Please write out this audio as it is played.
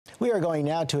We are going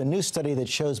now to a new study that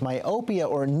shows myopia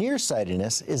or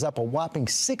nearsightedness is up a whopping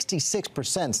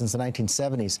 66% since the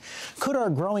 1970s. Could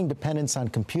our growing dependence on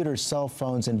computers, cell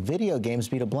phones, and video games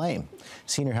be to blame?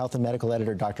 Senior Health and Medical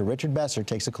Editor Dr. Richard Besser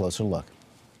takes a closer look.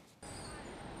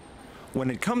 When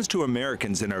it comes to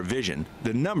Americans and our vision,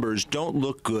 the numbers don't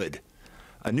look good.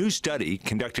 A new study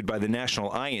conducted by the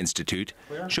National Eye Institute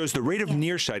shows the rate of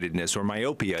nearsightedness or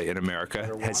myopia in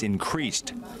America has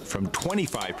increased from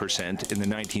 25% in the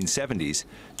 1970s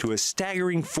to a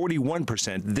staggering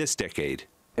 41% this decade.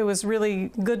 It was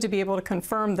really good to be able to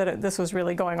confirm that this was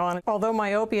really going on. Although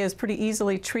myopia is pretty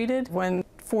easily treated, when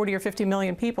 40 or 50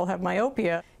 million people have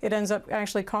myopia, it ends up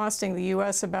actually costing the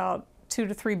U.S. about $2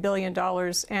 to $3 billion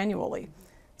annually.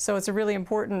 So it's a really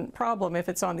important problem if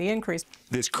it's on the increase.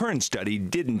 This current study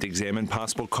didn't examine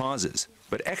possible causes,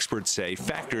 but experts say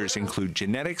factors include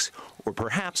genetics or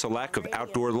perhaps a lack of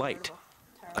outdoor light.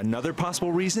 Another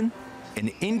possible reason?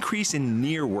 An increase in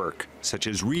near work, such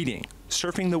as reading,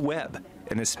 surfing the web,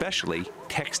 and especially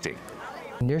texting.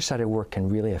 Nearsighted work can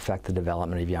really affect the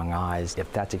development of young eyes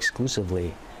if that's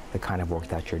exclusively the kind of work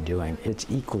that you're doing. It's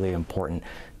equally important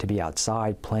to be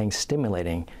outside, playing,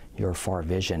 stimulating your far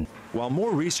vision. While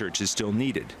more research is still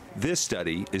needed, this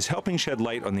study is helping shed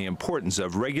light on the importance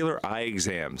of regular eye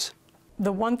exams.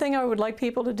 The one thing I would like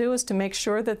people to do is to make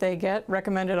sure that they get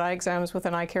recommended eye exams with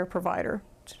an eye care provider,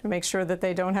 to make sure that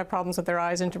they don't have problems with their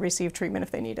eyes and to receive treatment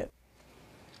if they need it.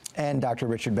 And Dr.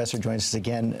 Richard Besser joins us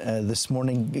again this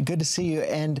morning. Good to see you.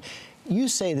 And you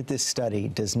say that this study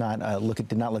did not look at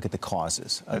the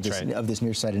causes of this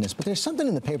nearsightedness, but there's something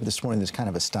in the paper this morning that's kind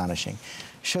of astonishing.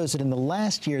 Shows that in the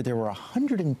last year there were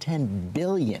 110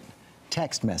 billion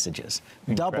text messages,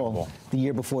 double the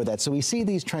year before that. So we see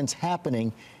these trends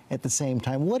happening at the same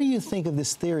time. What do you think of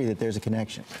this theory that there's a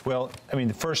connection? Well, I mean,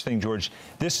 the first thing, George,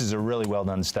 this is a really well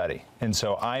done study. And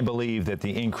so I believe that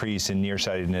the increase in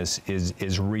nearsightedness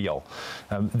is real.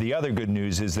 The other good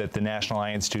news is that the National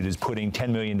Eye Institute is putting $10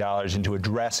 million into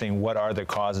addressing what are the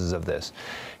causes of this.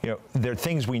 You know, there are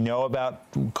things we know about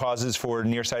causes for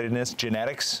nearsightedness,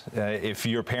 genetics. If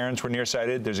your parents were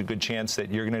nearsighted, there's a good chance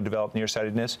that you're going to develop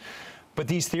nearsightedness. But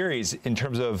these theories, in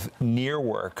terms of near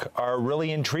work, are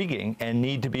really intriguing and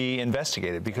need to be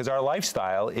investigated because our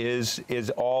lifestyle is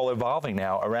all evolving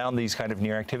now around these kind of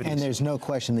near activities. And there's no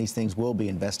question these things will be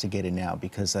investigated now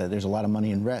because there's a lot of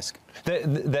money in risk.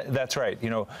 That's right. You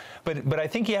know, but I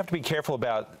think you have to be careful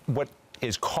about what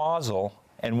is causal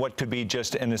and what could be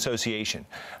just an association.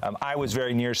 I was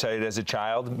very nearsighted as a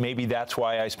child. Maybe that's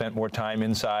why I spent more time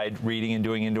inside reading and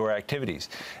doing indoor activities.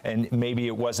 And maybe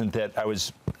it wasn't that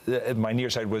my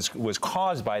nearsight was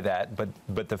caused by that,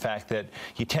 but the fact that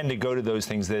you tend to go to those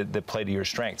things that play to your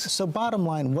strengths. So bottom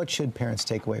line, what should parents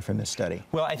take away from this study?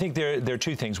 Well, I think there are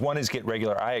two things. One is get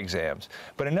regular eye exams,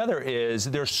 but another is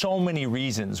there's so many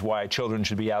reasons why children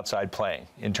should be outside playing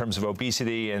in terms of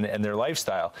obesity and their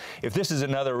lifestyle. If this is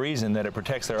another reason that it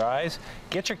protects their eyes,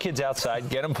 get your kids outside,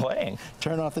 get them playing.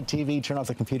 Turn off the TV, turn off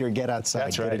the computer, get outside.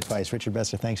 That's right. Good advice. Richard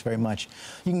Besser, thanks very much.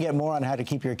 You can get more on how to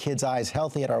keep your kids' eyes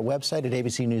healthy at our website at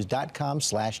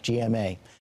abcnews.com/GMA.